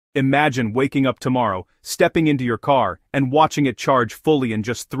Imagine waking up tomorrow, stepping into your car, and watching it charge fully in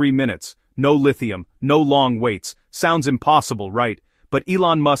just 3 minutes. No lithium, no long waits. Sounds impossible, right? But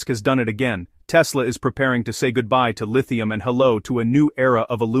Elon Musk has done it again. Tesla is preparing to say goodbye to lithium and hello to a new era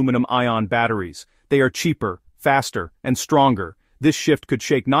of aluminum-ion batteries. They are cheaper, faster, and stronger. This shift could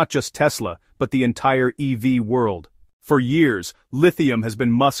shake not just Tesla, but the entire EV world. For years, lithium has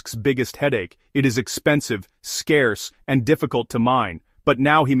been Musk's biggest headache. It is expensive, scarce, and difficult to mine. But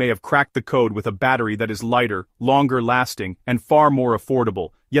now he may have cracked the code with a battery that is lighter, longer lasting, and far more affordable.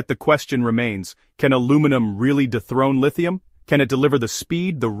 Yet the question remains, can aluminum really dethrone lithium? Can it deliver the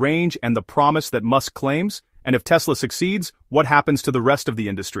speed, the range, and the promise that Musk claims? And if Tesla succeeds, what happens to the rest of the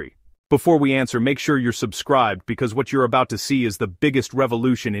industry? Before we answer, make sure you're subscribed because what you're about to see is the biggest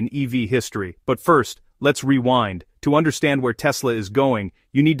revolution in EV history. But first, let's rewind. To understand where Tesla is going,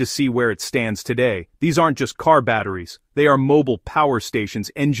 you need to see where it stands today. These aren't just car batteries. They are mobile power stations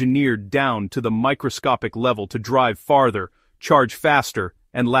engineered down to the microscopic level to drive farther, charge faster,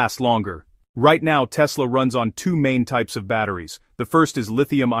 and last longer. Right now, Tesla runs on two main types of batteries. The first is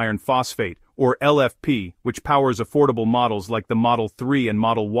lithium iron phosphate, or LFP, which powers affordable models like the Model 3 and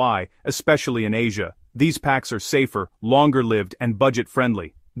Model Y, especially in Asia. These packs are safer, longer-lived, and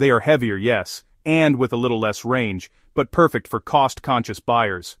budget-friendly. They are heavier, yes, and with a little less range, but perfect for cost-conscious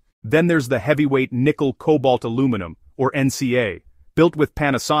buyers. Then there's the heavyweight nickel-cobalt aluminum, or NCA. Built with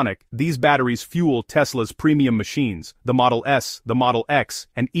Panasonic, these batteries fuel Tesla's premium machines, the Model S, the Model X,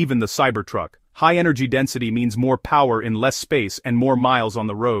 and even the Cybertruck. High energy density means more power in less space and more miles on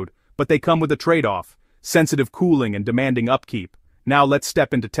the road, but they come with a trade-off: sensitive cooling and demanding upkeep. Now let's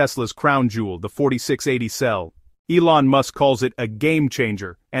step into Tesla's crown jewel, the 4680 cell. Elon Musk calls it a game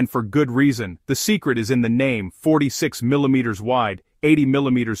changer, and for good reason. The secret is in the name: 46 millimeters wide, 80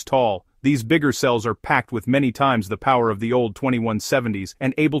 millimeters tall. These bigger cells are packed with many times the power of the old 2170s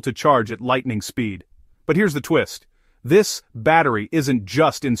and able to charge at lightning speed. But here's the twist. This battery isn't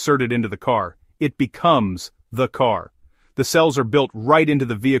just inserted into the car, it becomes the car. The cells are built right into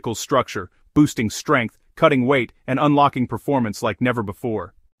the vehicle's structure, boosting strength, cutting weight, and unlocking performance like never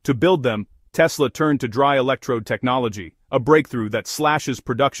before. To build them, Tesla turned to dry electrode technology, a breakthrough that slashes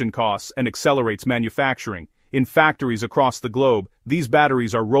production costs and accelerates manufacturing. In factories across the globe, these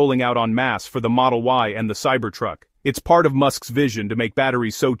batteries are rolling out en masse for the Model Y and the Cybertruck. It's part of Musk's vision to make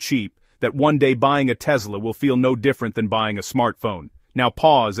batteries so cheap that one day buying a Tesla will feel no different than buying a smartphone. Now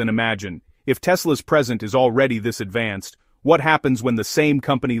pause and imagine. If Tesla's present is already this advanced, what happens when the same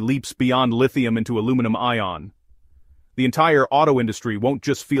company leaps beyond lithium into aluminum ion? The entire auto industry won't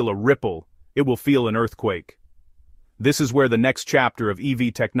just feel a ripple, it will feel an earthquake. This is where the next chapter of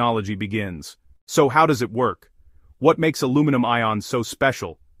EV technology begins. So how does it work? What makes aluminum ions so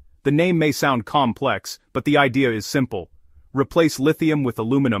special? The name may sound complex, but the idea is simple. Replace lithium with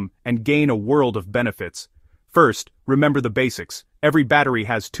aluminum and gain a world of benefits. First, remember the basics. Every battery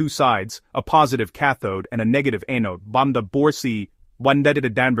has two sides, a positive cathode and a negative anode. Banda borsi,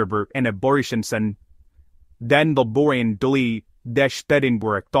 bandedida danberber and a borishensen. Den the borin duli, desh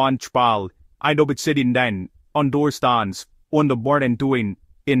tedinburg ton spal, I dobitsidin den, ondorstans, on the borden doing,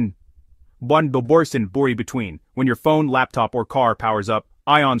 in. One the borsin bori between. When your phone, laptop, or car powers up,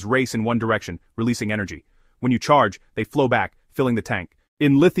 ions race in one direction, releasing energy. When you charge, they flow back, filling the tank.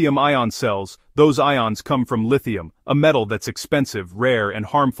 In lithium-ion cells, those ions come from lithium, a metal that's expensive, rare, and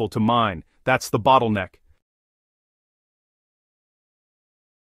harmful to mine. That's the bottleneck.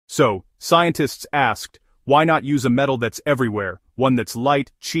 So, scientists asked, why not use a metal that's everywhere, one that's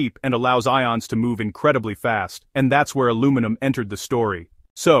light, cheap, and allows ions to move incredibly fast? And that's where aluminum entered the story.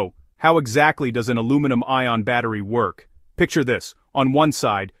 So, how exactly does an aluminum-ion battery work? Picture this. On one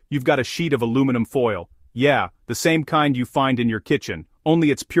side, you've got a sheet of aluminum foil. Yeah, the same kind you find in your kitchen, only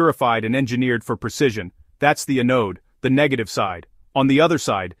it's purified and engineered for precision. That's the anode, the negative side. On the other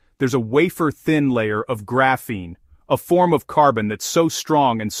side, there's a wafer-thin layer of graphene, a form of carbon that's so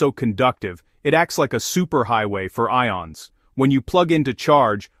strong and so conductive, it acts like a superhighway for ions. When you plug in to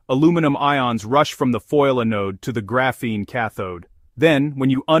charge, aluminum ions rush from the foil anode to the graphene cathode. Then, when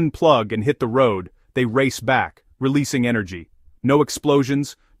you unplug and hit the road, they race back, releasing energy. No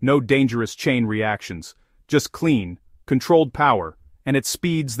explosions, no dangerous chain reactions. Just clean, controlled power, and at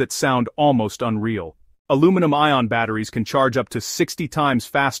speeds that sound almost unreal. Aluminum-ion batteries can charge up to 60 times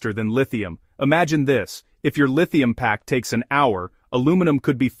faster than lithium. Imagine this, if your lithium pack takes an hour, aluminum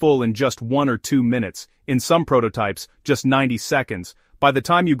could be full in just 1 or 2 minutes, in some prototypes, just 90 seconds. By the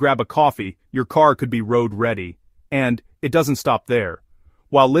time you grab a coffee, your car could be road-ready. And it doesn't stop there.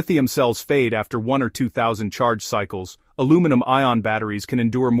 While lithium cells fade after 1 or 2,000 charge cycles, aluminum-ion batteries can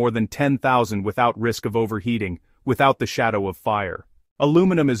endure more than 10,000 without risk of overheating, without the shadow of fire.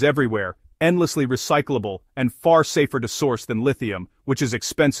 Aluminum is everywhere, endlessly recyclable, and far safer to source than lithium, which is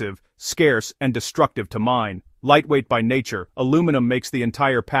expensive, scarce, and destructive to mine. Lightweight by nature, aluminum makes the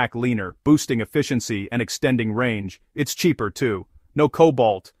entire pack leaner, boosting efficiency and extending range. It's cheaper too. No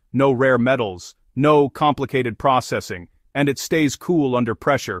cobalt, no rare metals, no complicated processing, and it stays cool under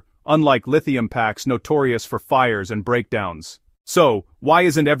pressure, unlike lithium packs notorious for fires and breakdowns. So, why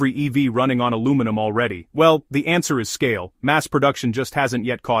isn't every EV running on aluminum already? Well, the answer is scale. Mass production just hasn't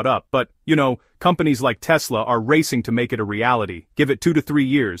yet caught up, but, companies like Tesla are racing to make it a reality. Give it 2 to 3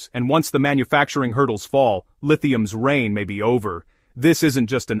 years, and once the manufacturing hurdles fall, lithium's reign may be over. This isn't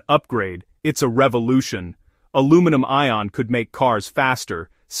just an upgrade, it's a revolution. Aluminum ion could make cars faster,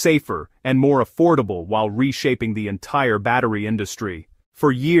 safer, and more affordable while reshaping the entire battery industry.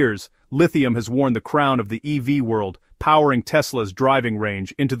 For years, lithium has worn the crown of the EV world, powering Tesla's driving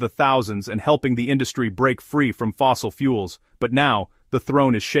range into the thousands and helping the industry break free from fossil fuels. But now, the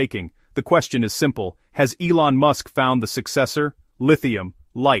throne is shaking. The question is simple: has Elon Musk found the successor? Lithium,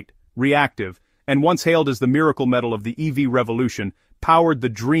 light, reactive, and once hailed as the miracle metal of the EV revolution, powered the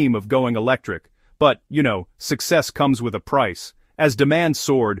dream of going electric. But, success comes with a price. As demand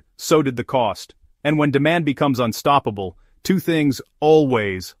soared, so did the cost. And when demand becomes unstoppable, two things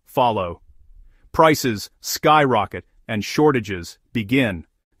always follow. Prices skyrocket and shortages begin.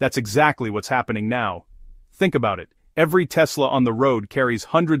 That's exactly what's happening now. Think about it. Every Tesla on the road carries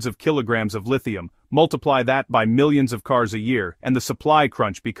hundreds of kilograms of lithium. Multiply that by millions of cars a year, and the supply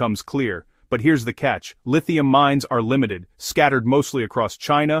crunch becomes clear. But here's the catch. Lithium mines are limited, scattered mostly across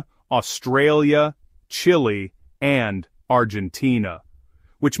China, Australia, Chile, and Argentina.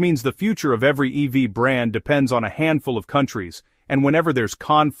 Which means the future of every EV brand depends on a handful of countries, and whenever there's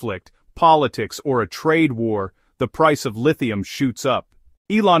conflict, politics, or a trade war, the price of lithium shoots up.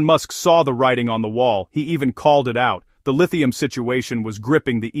 Elon Musk saw the writing on the wall. He even called it out. The lithium situation was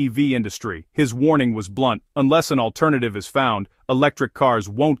gripping the EV industry. His warning was blunt: unless an alternative is found, electric cars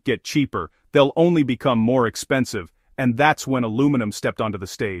won't get cheaper, they'll only become more expensive. And that's when aluminum stepped onto the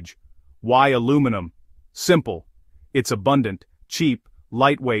stage. Why aluminum? Simple. It's abundant, cheap,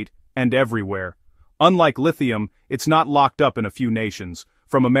 lightweight, and everywhere. Unlike lithium, it's not locked up in a few nations.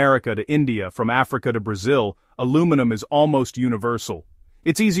 From America to India, from Africa to Brazil, aluminum is almost universal.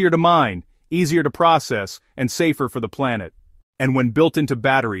 It's easier to mine, easier to process, and safer for the planet. And when built into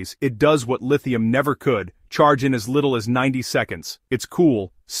batteries, it does what lithium never could: charge in as little as 90 seconds. It's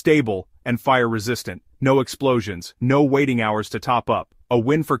cool, stable, and fire-resistant. No explosions, no waiting hours to top up. A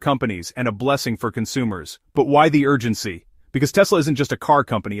win for companies and a blessing for consumers. But why the urgency? Because Tesla isn't just a car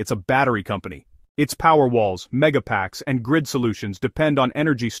company, it's a battery company. Its Powerwalls, megapacks, and grid solutions depend on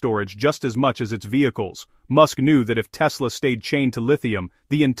energy storage just as much as its vehicles. Musk knew that if Tesla stayed chained to lithium,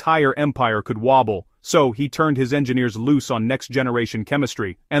 the entire empire could wobble. So he turned his engineers loose on next-generation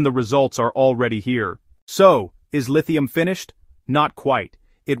chemistry, and the results are already here. So, is lithium finished? Not quite.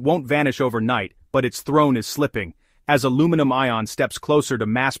 It won't vanish overnight, but its throne is slipping. As aluminum ion steps closer to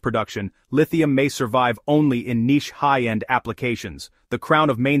mass production, lithium may survive only in niche high-end applications. The crown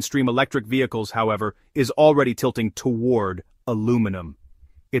of mainstream electric vehicles, however, is already tilting toward aluminum.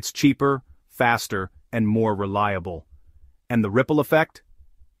 It's cheaper, faster, and more reliable. And the ripple effect?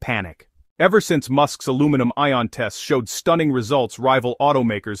 Panic. Ever since Musk's aluminum ion tests showed stunning results, rival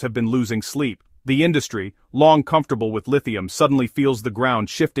automakers have been losing sleep. The industry, long comfortable with lithium, suddenly feels the ground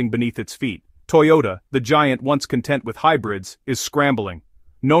shifting beneath its feet. Toyota, the giant once content with hybrids, is scrambling.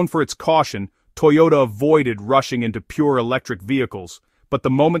 Known for its caution, Toyota avoided rushing into pure electric vehicles, but the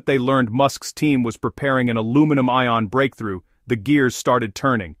moment they learned Musk's team was preparing an aluminum-ion breakthrough, the gears started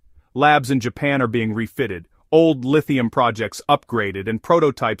turning. Labs in Japan are being refitted, old lithium projects upgraded, and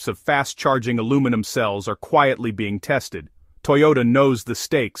prototypes of fast-charging aluminum cells are quietly being tested. Toyota knows the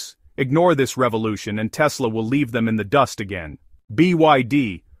stakes. Ignore this revolution and Tesla will leave them in the dust again.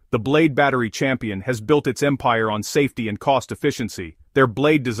 BYD, the blade battery champion, has built its empire on safety and cost efficiency. Their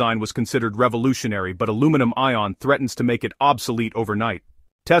blade design was considered revolutionary, but aluminum ion threatens to make it obsolete overnight.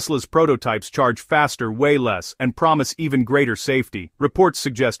 Tesla's prototypes charge faster, weigh less, and promise even greater safety. Reports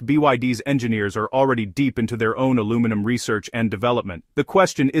suggest BYD's engineers are already deep into their own aluminum research and development. The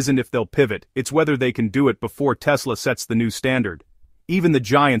question isn't if they'll pivot, it's whether they can do it before Tesla sets the new standard. Even the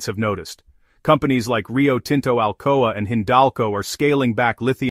giants have noticed. Companies like Rio Tinto, Alcoa, and Hindalco are scaling back lithium